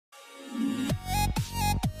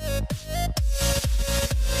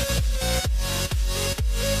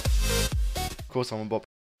course I'm a bot.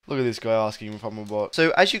 Look at this guy asking if I'm a bot.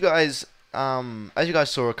 So as you guys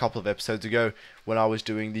saw a couple of episodes ago when I was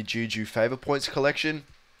doing the Juju favor points collection,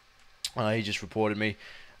 he just reported me.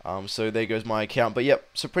 So there goes my account. But yep,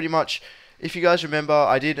 so pretty much, if you guys remember,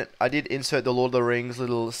 I did insert the Lord of the Rings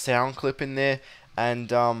little sound clip in there,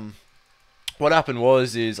 and what happened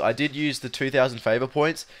was I did use the 2,000 favor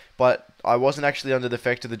points, but I wasn't actually under the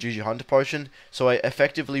effect of the Juju Hunter Potion, so I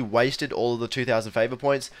effectively wasted all of the 2,000 favor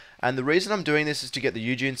points. And the reason I'm doing this is to get the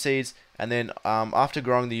Eugene seeds, and then after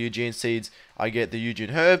growing the Eugene seeds, I get the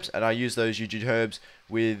Eugene herbs, and I use those Eugene herbs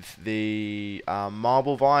with the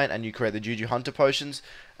Marble Vine, and you create the Juju Hunter Potions.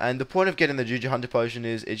 And the point of getting the Juju Hunter Potion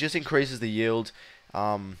is it just increases the yield.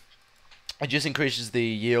 It just increases the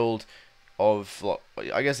yield of,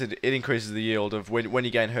 I guess it increases the yield of when you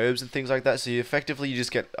gain herbs and things like that. So you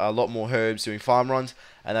just get a lot more herbs doing farm runs,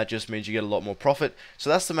 and that just means you get a lot more profit. So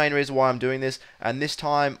that's the main reason why I'm doing this. And this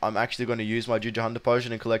time I'm actually going to use my Juju Hunter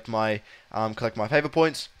Potion and collect my favor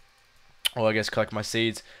points, or I guess collect my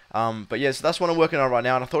seeds. But yeah, so that's what I'm working on right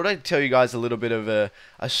now, and I thought I'd tell you guys a little bit of a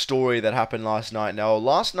story that happened last night. Now,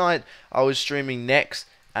 last night I was streaming Nex,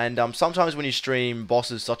 and sometimes when you stream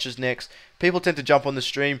bosses such as Nex, people tend to jump on the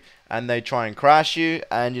stream and they try and crash you.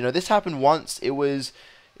 And you know, this happened once. It was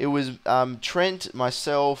Trent,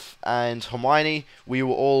 myself, and Hermione. We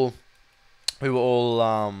were all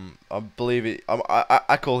I believe it.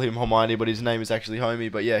 I call him Hermione, but his name is actually Homie.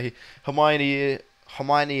 But yeah, Hermione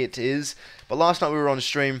it is. But last night we were on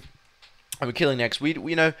stream and we're killing Nex.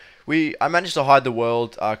 I managed to hide the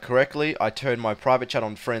world correctly. I turned my private chat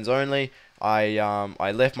on friends only.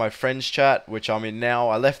 I left my friends chat, which I'm in now.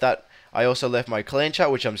 I left that. I also left my clan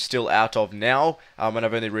chat, which I'm still out of now. And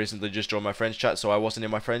I've only recently just joined my friends chat, so I wasn't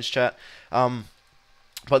in my friends chat.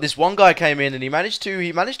 But this one guy came in and he managed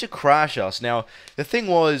to crash us. Now the thing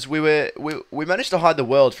was, we managed to hide the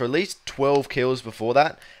world for at least 12 kills before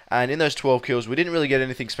that. And in those 12 kills, we didn't really get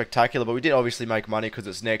anything spectacular, but we did obviously make money because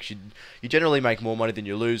it's Nex. You generally make more money than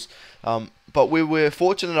you lose. But we were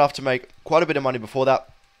fortunate enough to make quite a bit of money before that.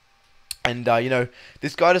 And you know,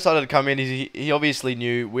 this guy decided to come in. We obviously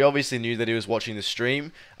knew that he was watching the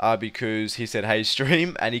stream because he said, "Hey,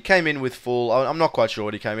 stream," and he came in with full. I'm not quite sure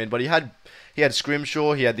what he came in, but he had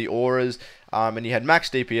Scrimshaw, he had the auras, and he had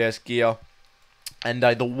max DPS gear. And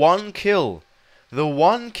the one kill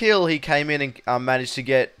he came in and managed to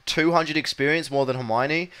get 200 experience more than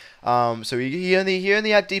Hermione. So he only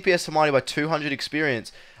had DPS Hermione by 200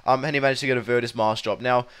 experience. And he managed to get a Virtus Mask Drop.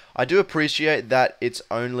 Now, I do appreciate that it's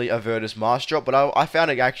only a Virtus Mask Drop, but I found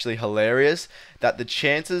it actually hilarious that the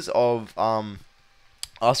chances of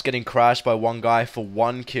us getting crashed by one guy for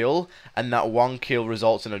one kill, and that one kill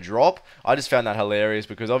results in a drop, I just found that hilarious,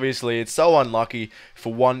 because obviously it's so unlucky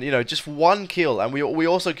for just one kill. And we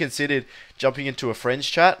also considered jumping into a friends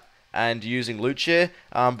chat and using loot share,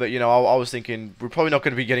 but you know, I was thinking we're probably not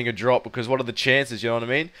going to be getting a drop, because what are the chances, you know what I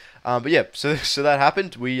mean? But yeah, so that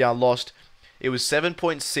happened. We lost. It was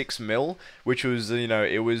 7.6 mil, which was, you know,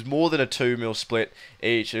 it was more than a 2 mil split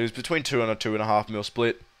each. It was between 2 and a 2.5 mil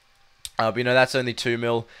split. But you know, that's only 2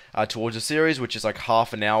 mil towards the series, which is like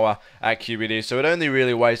half an hour at QBD. So it only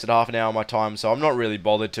really wasted half an hour of my time. So I'm not really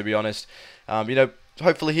bothered, to be honest. You know,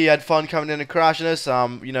 hopefully he had fun coming in and crashing us.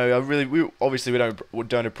 You know, we obviously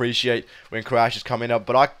don't appreciate when crashes come in up,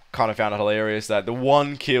 but I kind of found it hilarious that the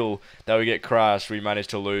one kill that we get crashed, we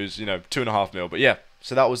managed to lose, you know, 2.5 mil. But yeah,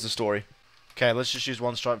 so that was the story. Okay, let's just use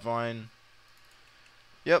one Stripe Vine.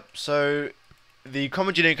 Yep, so the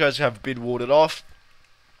common Drygores have been warded off,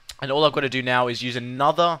 and all I've got to do now is use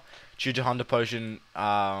another Juju Hunter Potion,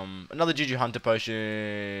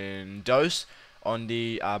 dose on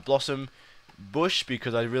the Blossom Bush,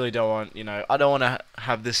 because I really don't want, you know, I don't want to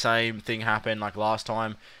have the same thing happen like last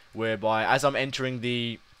time, whereby as I'm entering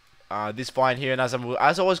the this vine here, and as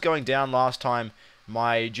I was going down last time,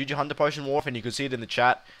 my Juju Hunter Potion wore off, and you can see it in the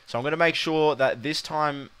chat. So I'm going to make sure that this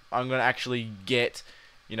time I'm going to actually get,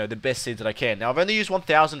 you know, the best seeds that I can. Now I've only used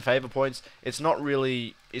 1,000 favor points. It's not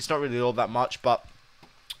really all that much, but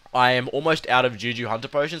I am almost out of Juju Hunter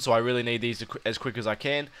Potions, so I really need these as quick as I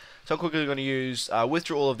can. So I'm quickly going to use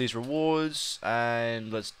withdraw all of these rewards,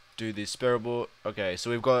 and let's do this Sparrow. Okay, so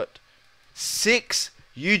we've got 6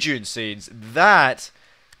 Eugene seeds. That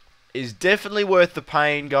is definitely worth the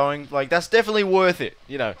pain going. Like, that's definitely worth it.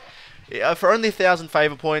 You know, for only 1,000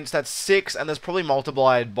 favor points, that's 6, and that's probably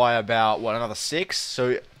multiplied by about, what, another 6?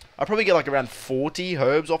 So I probably get like around 40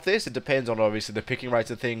 herbs off this. It depends on obviously the picking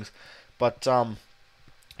rates of things, but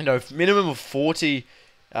you know, minimum of 40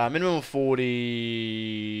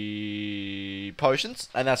 potions,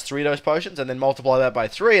 and that's 3 dose potions, and then multiply that by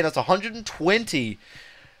 3, and that's 120.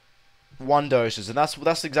 1 doses, and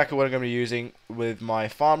that's exactly what I'm going to be using with my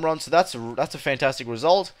farm run. So that's a fantastic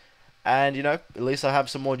result, and you know, at least I have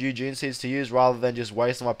some more new June seeds to use rather than just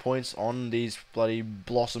wasting my points on these bloody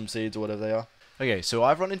blossom seeds or whatever they are. Okay, so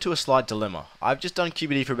I've run into a slight dilemma. I've just done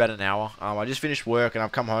QBD for about an hour. I just finished work and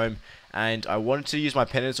I've come home and I wanted to use my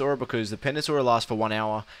Pendants Aura because the Pendants Aura lasts for 1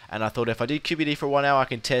 hour, and I thought if I did QBD for 1 hour I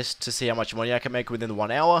can test to see how much money I can make within the 1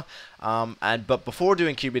 hour. But before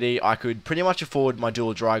doing QBD I could pretty much afford my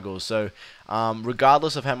dual Drygores. So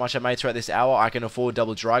regardless of how much I made throughout this hour, I can afford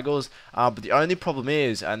double Drygores. But the only problem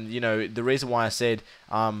is, and you know, the reason why I said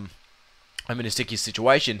I'm in a sticky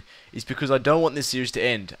situation is because I don't want this series to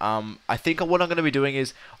end. I think what I'm going to be doing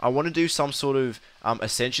is I want to do some sort of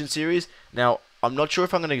Ascension series. Now, I'm not sure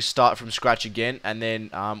if I'm going to start from scratch again and then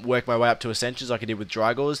work my way up to Ascensions like I did with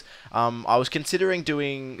Drygores. I was considering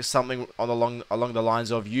doing something along the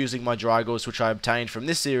lines of using my Drygores, which I obtained from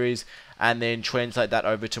this series, and then translate that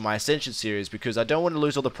over to my Ascension series, because I don't want to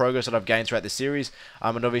lose all the progress that I've gained throughout the series.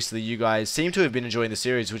 And obviously you guys seem to have been enjoying the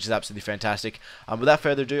series, which is absolutely fantastic. Without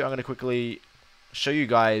further ado, I'm going to quickly show you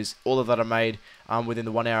guys all of that I made within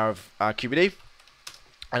the 1 hour of QBD.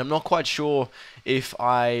 And I'm not quite sure if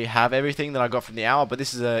I have everything that I got from the hour, but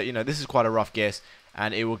this is this is quite a rough guess,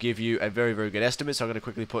 and it will give you a very, very good estimate. So I'm going to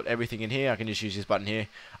quickly put everything in here. I can just use this button here.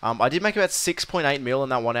 I did make about 6.8 mil in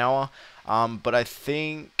that 1 hour, but I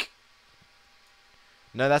think,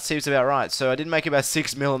 no, that seems about right. So I did make about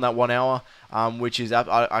 6 mil in that 1 hour, which is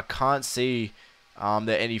I can't see there are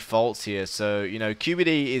any faults here. So you know,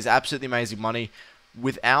 QBD is absolutely amazing money.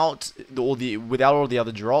 Without all the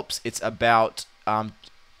other drops, it's about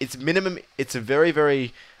it's minimum. It's a very,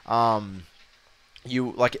 very the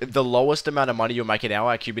lowest amount of money you'll make an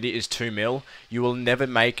hour at QBD is 2 mil. You will never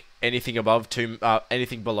make anything above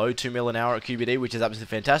anything below 2 mil an hour at QBD, which is absolutely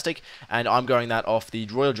fantastic. And I'm going that off the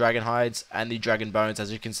Royal Dragon Hides and the Dragon Bones,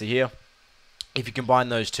 as you can see here. If you combine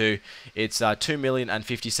those two, it's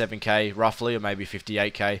 2,057,000 roughly, or maybe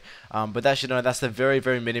 58k. But that's, you know, that's the very,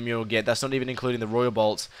 very minimum you'll get. That's not even including the Royal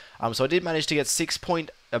Bolts. So I did manage to get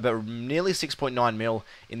about nearly 6.9 mil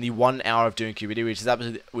in the 1 hour of doing QBD,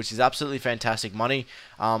 which is absolutely fantastic money.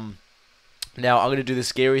 Now, I'm going to do the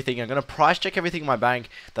scary thing. I'm going to price check everything in my bank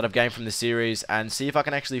that I've gained from the series and see if I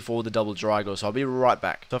can actually afford the double Drygore. So I'll be right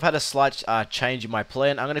back. So I've had a slight change in my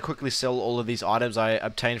plan. I'm going to quickly sell all of these items I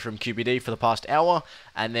obtained from QBD for the past hour.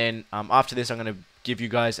 And then after this, I'm going to give you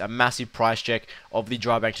guys a massive price check of the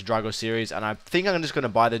Dry Bank to Drygore series. And I think I'm just going to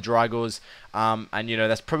buy the Drygores. And, you know,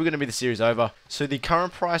 that's probably going to be the series over. So the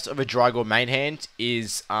current price of a Drygore main hand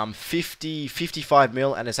is 55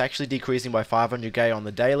 mil. And it's actually decreasing by 500k on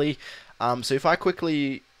the daily. So if I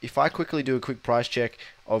quickly do a quick price check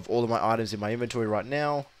of all of my items in my inventory right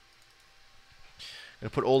now, I'm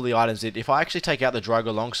going to put all the items in. If I actually take out the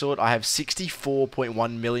Drygore Longsword, I have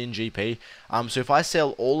 64.1 million GP. So if I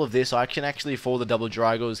sell all of this, I can actually afford the double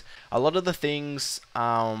Drygores. A lot of the things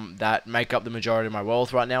that make up the majority of my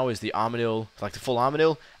wealth right now is the Armadillo, like the full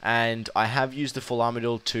Armadillo, and I have used the full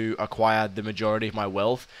Armadillo to acquire the majority of my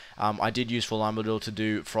wealth. I did use full Armadillo to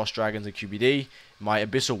do Frost Dragons and QBD. My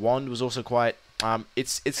Abyssal Wand was also quite.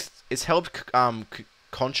 It's helped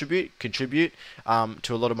contribute to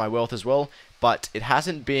a lot of my wealth as well, but it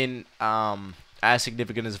hasn't been as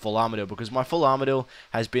significant as a full Armadillo, because my full Armadillo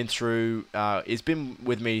has been through. It's been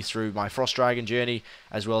with me through my Frost Dragon journey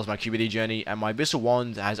as well as my QBD journey, and my Abyssal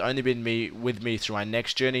Wand has only been with me through my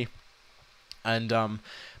next journey. And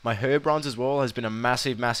my herb runs as well has been a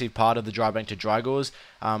massive part of the Dry Bank to Drygores.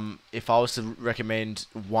 If I was to recommend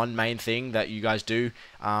one main thing that you guys do,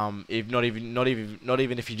 if not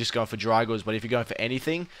even if you're just going for Drygores, but if you're going for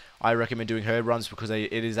anything, I recommend doing herb runs, because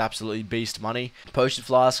it is absolutely beast money. Potion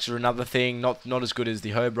flasks are another thing, not as good as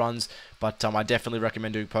the herb runs, but I definitely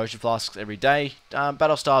recommend doing potion flasks every day.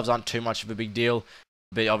 Battle staves aren't too much of a big deal,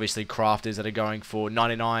 but obviously crafters that are going for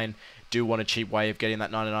 99 do want a cheap way of getting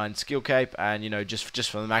that 99 skill cape, and you know, just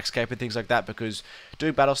for the max cape and things like that, because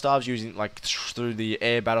doing battle staves using through the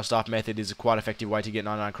air battle staff method is a quite effective way to get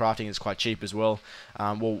 99 crafting. It's quite cheap as well.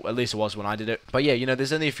 Well, at least it was when I did it. But yeah, you know,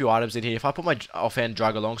 there's only a few items in here. If I put my offhand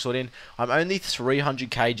Drygore Longsword in, I'm only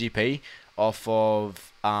 300k GP off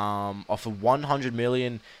of 100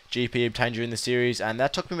 million GP obtained during the series, and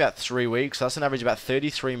that took me about 3 weeks. So that's an average about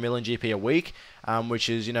 33 million GP a week, which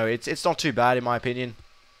is, you know, it's not too bad in my opinion.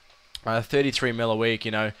 33 mil a week,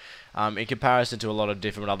 you know, in comparison to a lot of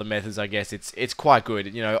different other methods, I guess it's quite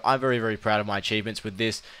good. You know, I'm very proud of my achievements with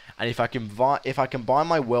this, and if I combine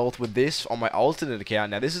my wealth with this on my alternate account,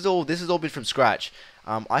 now this is all been from scratch.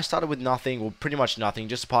 I started with nothing, or pretty much nothing,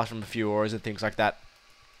 just apart from a few auras and things like that.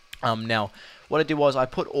 Now, what I did was I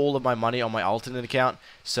put all of my money on my alternate account.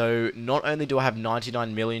 So not only do I have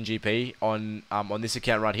 99 million GP on this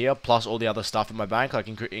account right here, plus all the other stuff in my bank, like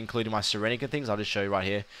including my Serenic and things. I'll just show you right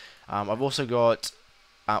here. I've also got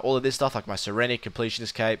all of this stuff, like my Serenic,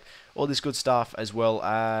 Completionist Cape, all this good stuff, as well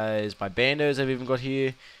as my Bandos I've even got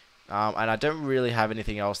here. And I don't really have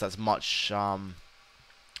anything else that's much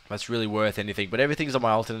that's really worth anything, but everything's on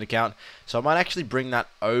my alternate account, so I might actually bring that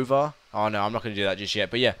over. Oh no, I'm not going to do that just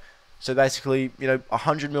yet, but yeah. So basically, you know,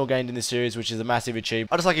 100 mil gained in this series, which is a massive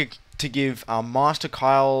achievement. I'd just like to give Master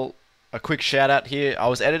Kyle a quick shout out here. I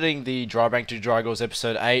was editing the Drybank to Drygores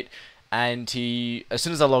episode 8, and he, as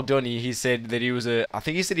soon as I logged on, he said that he was I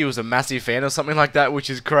think he said he was a massive fan or something like that, which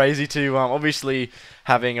is crazy to, obviously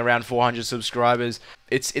having around 400 subscribers.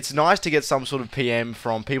 It's nice to get some sort of PM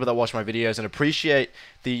from people that watch my videos and appreciate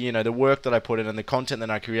the, you know, the work that I put in and the content that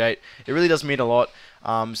I create. It really does mean a lot.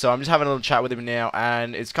 So I'm just having a little chat with him now,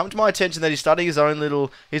 and it's come to my attention that he's starting his own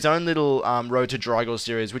little Road to Drygores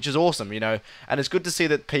series, which is awesome, you know. And it's good to see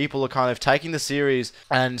that people are kind of taking the series,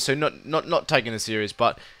 and so not taking the series,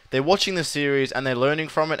 but they're watching the series and they're learning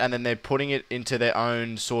from it, and then they're putting it into their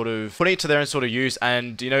own sort of use,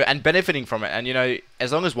 and, you know, and benefiting from it. And, you know,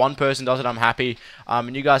 as long as one person does it, I'm happy.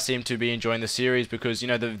 And you guys seem to be enjoying the series, because, you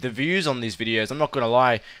know, the views on these videos, I'm not gonna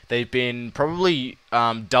lie, they've been probably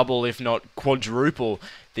double, if not quadruple,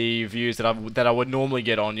 the views that I would normally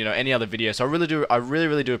get on, you know, any other video. So I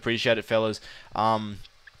really do appreciate it, fellas.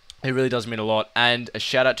 It really does mean a lot. And a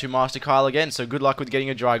shout out to Master Kyle again. So good luck with getting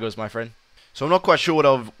a Drygores, my friend. So I'm not quite sure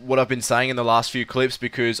what I've been saying in the last few clips,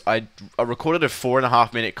 because I recorded a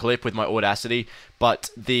 4.5 minute clip with my Audacity, but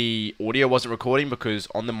the audio wasn't recording because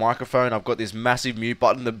on the microphone I've got this massive mute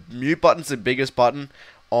button. The mute button's the biggest button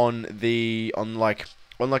on the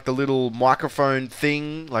little microphone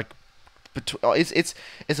thing. Like, it's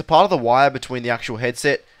a part of the wire between the actual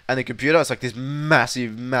headset and the computer. It's like this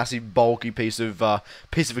massive bulky piece of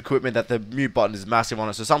equipment that the mute button is massive on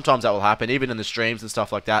it. So sometimes that will happen, even in the streams and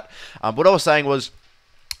stuff like that. What I was saying was,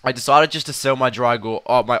 I decided just to sell my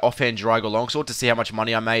my offhand Drygore longsword to see how much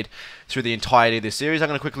money I made through the entirety of this series. I'm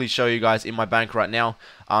going to quickly show you guys in my bank right now.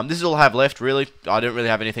 This is all I have left, really. I don't really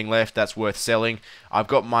have anything left that's worth selling. I've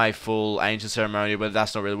got my full Ancient Ceremonial, but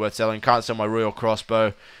that's not really worth selling. Can't sell my Royal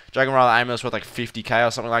Crossbow. Dragon Rider Amulet's worth like 50k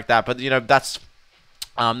or something like that. But, you know, that's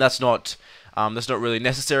not really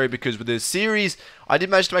necessary, because with this series, I did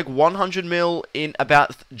manage to make 100 mil in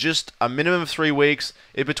about just a minimum of 3 weeks.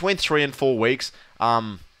 Between 3 and 4 weeks.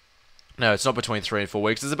 No, it's not between 3 and 4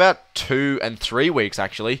 weeks. It's about 2 and 3 weeks,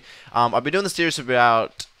 actually. I've been doing the series for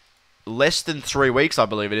about less than 3 weeks, I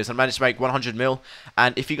believe it is. I managed to make 100 mil.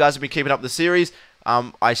 And if you guys have been keeping up the series,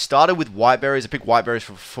 I started with white berries. I picked white berries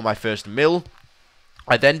for my first mill.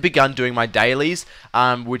 I then began doing my dailies,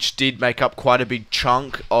 which did make up quite a big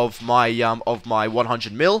chunk of my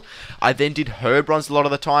 100 mil. I then did herb runs a lot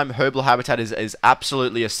of the time. Herbal habitat is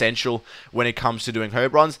absolutely essential when it comes to doing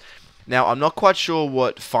herb runs. Now, I'm not quite sure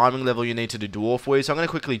what farming level you need to do dwarf weeds, so I'm going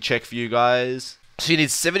to quickly check for you guys. So you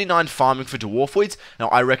need 79 farming for dwarf weeds. Now,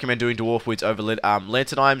 I recommend doing dwarf weeds over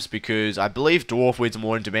lanternimes, because I believe dwarf weeds are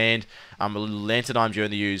more in demand. Lanternimes you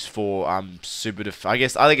only use for I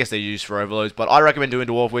guess they're used for overloads, but I recommend doing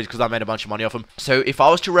dwarf weeds because I made a bunch of money off them. So if I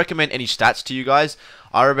was to recommend any stats to you guys,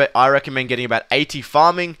 I recommend getting about 80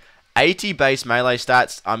 farming, 80 base melee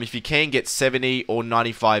stats. If you can get 70 or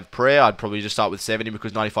 95 prayer, I'd probably just start with 70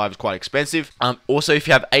 because 95 is quite expensive. Also, if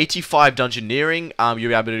you have 85 dungeoneering,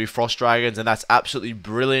 you'll be able to do frost dragons, and that's absolutely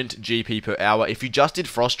brilliant GP per hour. If you just did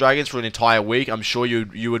frost dragons for an entire week, I'm sure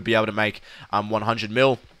you would be able to make 100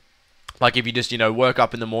 mil. Like if you just, you know, work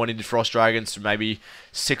up in the morning, did frost dragons for maybe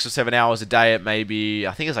 6 or 7 hours a day at maybe,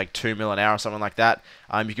 I think it's like 2 mil an hour or something like that.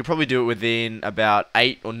 You could probably do it within about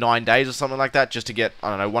 8 or 9 days or something like that, just to get,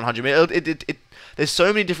 I don't know, 100 mil. There's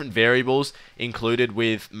so many different variables included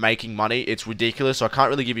with making money. It's ridiculous. So I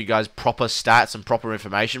can't really give you guys proper stats and proper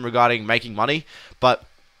information regarding making money. But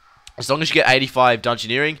as long as you get 85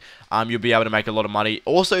 dungeoneering, you'll be able to make a lot of money.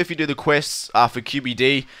 Also, if you do the quests for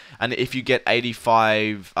QBD, and if you get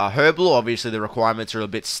 85 herbal, obviously the requirements are a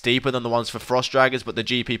bit steeper than the ones for frost dragons, but the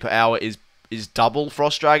GP per hour is double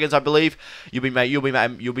frost dragons, I believe. You'll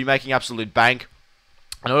be making absolute bank.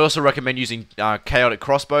 And I also recommend using chaotic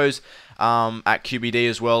crossbows at QBD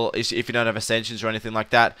as well, if you don't have ascensions or anything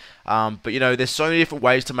like that. But you know, there's so many different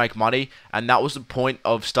ways to make money, and that was the point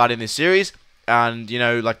of starting this series. And, you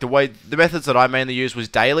know, like the methods that I mainly used was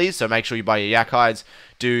dailies, so make sure you buy your yak hides,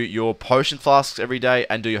 do your potion flasks every day,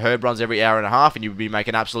 and do your herb runs every hour and a half, and you'll be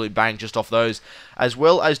making absolute bang just off those. As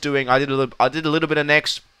well as doing, I did a little bit of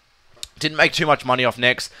next, Didn't make too much money off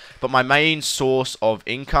next, but my main source of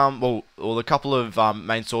income, well, the couple of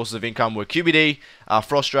main sources of income were QBD,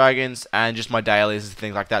 Frost Dragons, and just my dailies and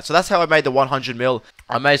things like that. So that's how I made the 100 mil.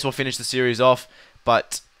 I may as well finish the series off,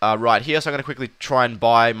 but right here, so I'm going to quickly try and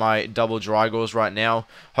buy my double Drygores right now.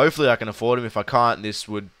 Hopefully I can afford them. If I can't, this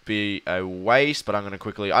would be a waste, but I'm going to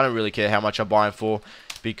quickly, I don't really care how much I buy them for,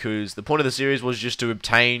 because the point of the series was just to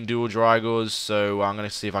obtain dual Drygores, so I'm going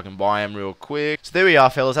to see if I can buy them real quick. So there we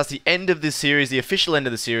are, fellas. That's the end of this series, the official end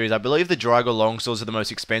of the series. I believe the Drygore longswords are the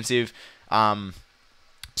most expensive,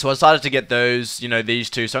 so I decided to get those, you know,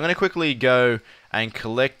 these two. So I'm going to quickly go and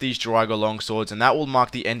collect these Drygore longswords, and that will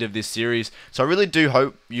mark the end of this series. So I really do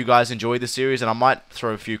hope you guys enjoy the series, and I might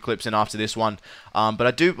throw a few clips in after this one.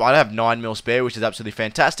 But I have 9 mil spare, which is absolutely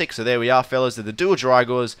fantastic. So there we are, fellas. They're the dual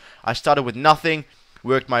Drygores. I started with nothing.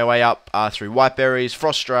 Worked my way up through Whiteberries,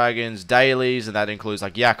 Frost Dragons, dailies, and that includes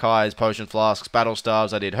like Yak Eyes, Potion Flasks, Battle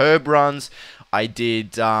Stars. I did Herb runs. I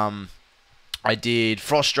did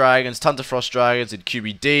Frost Dragons, tons of Frost Dragons, did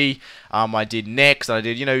QBD, I did Next, I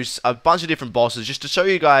did, you know, a bunch of different bosses, just to show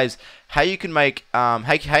you guys how you can make, how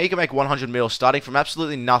you can make 100 mil starting from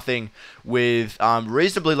absolutely nothing with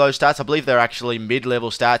reasonably low stats. I believe they're actually mid-level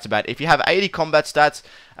stats. About, if you have 80 combat stats,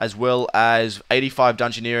 as well as 85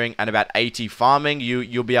 dungeoneering and about 80 farming,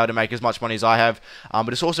 you'll be able to make as much money as I have. But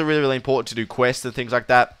it's also really, really important to do quests and things like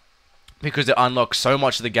that, because it unlocks so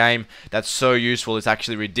much of the game that's so useful. It's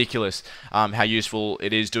actually ridiculous how useful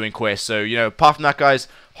it is doing quests. So, you know, apart from that, guys,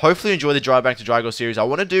 hopefully you enjoy the Drive Back to Drygore series. I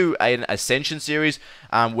want to do an Ascension series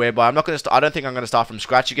whereby I don't think I'm going to start from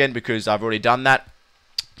scratch again, because I've already done that.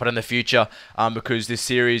 But in the future, because this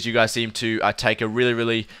series, you guys seem to take a really,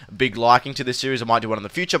 really big liking to this series, I might do one in the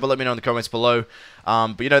future, but let me know in the comments below.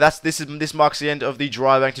 But you know, this marks the end of the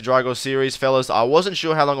Drive Back to Drygore series, fellas. I wasn't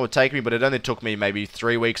sure how long it would take me, but it only took me maybe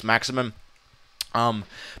 3 weeks maximum.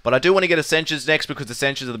 But I do want to get Ascensions next, because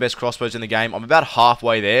Ascensions are the best crossbows in the game. I'm about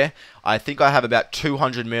halfway there. I think I have about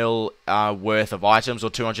 200 mil worth of items, or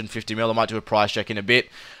 250 mil. I might do a price check in a bit.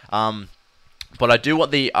 But I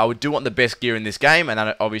would do want the best gear in this game, and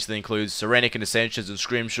that obviously includes Serenic and Ascensions and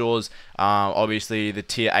Scrimshaws. Obviously the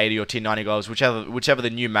tier 80 or tier 90 gloves, whichever the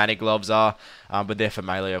new Manic gloves are. But they're for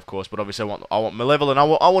melee, of course. But obviously I want my level, and I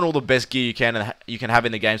want all the best gear you can have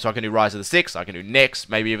in the game. So I can do Rise of the Six, I can do Nex,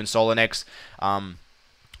 maybe even Solar Nex. But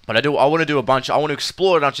I want to do a bunch. I want to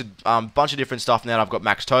explore a bunch of different stuff now that I've got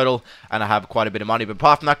max total and I have quite a bit of money. But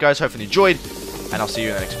apart from that, guys, hopefully you enjoyed, and I'll see you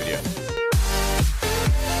in the next video.